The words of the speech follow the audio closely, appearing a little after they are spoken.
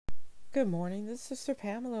Good morning. This is Sister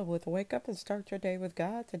Pamela with Wake Up and Start Your Day with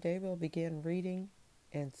God. Today we'll begin reading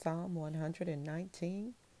in Psalm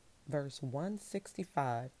 119, verse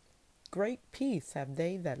 165. Great peace have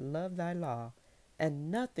they that love thy law,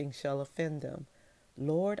 and nothing shall offend them.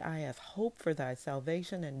 Lord, I have hoped for thy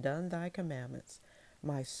salvation and done thy commandments.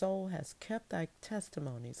 My soul has kept thy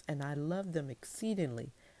testimonies, and I love them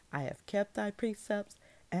exceedingly. I have kept thy precepts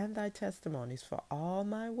and thy testimonies, for all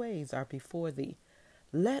my ways are before thee.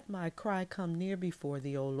 Let my cry come near before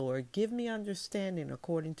thee, O Lord. Give me understanding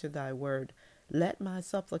according to thy word. Let my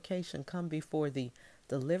supplication come before thee.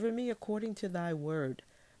 Deliver me according to thy word.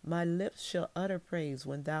 My lips shall utter praise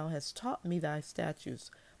when thou hast taught me thy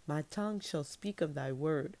statutes. My tongue shall speak of thy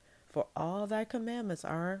word. For all thy commandments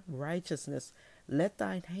are righteousness. Let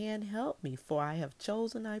thine hand help me, for I have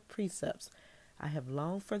chosen thy precepts. I have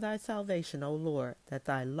longed for thy salvation, O Lord, that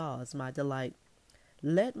thy law is my delight.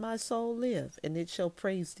 Let my soul live, and it shall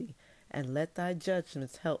praise thee, and let thy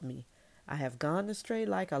judgments help me. I have gone astray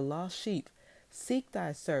like a lost sheep. Seek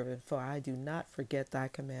thy servant, for I do not forget thy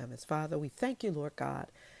commandments. Father, we thank you, Lord God,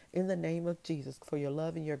 in the name of Jesus, for your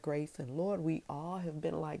love and your grace. And Lord, we all have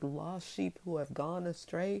been like lost sheep who have gone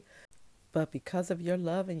astray. But because of your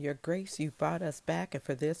love and your grace, you brought us back. And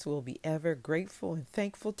for this, we'll be ever grateful and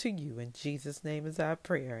thankful to you. In Jesus' name is our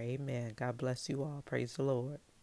prayer. Amen. God bless you all. Praise the Lord.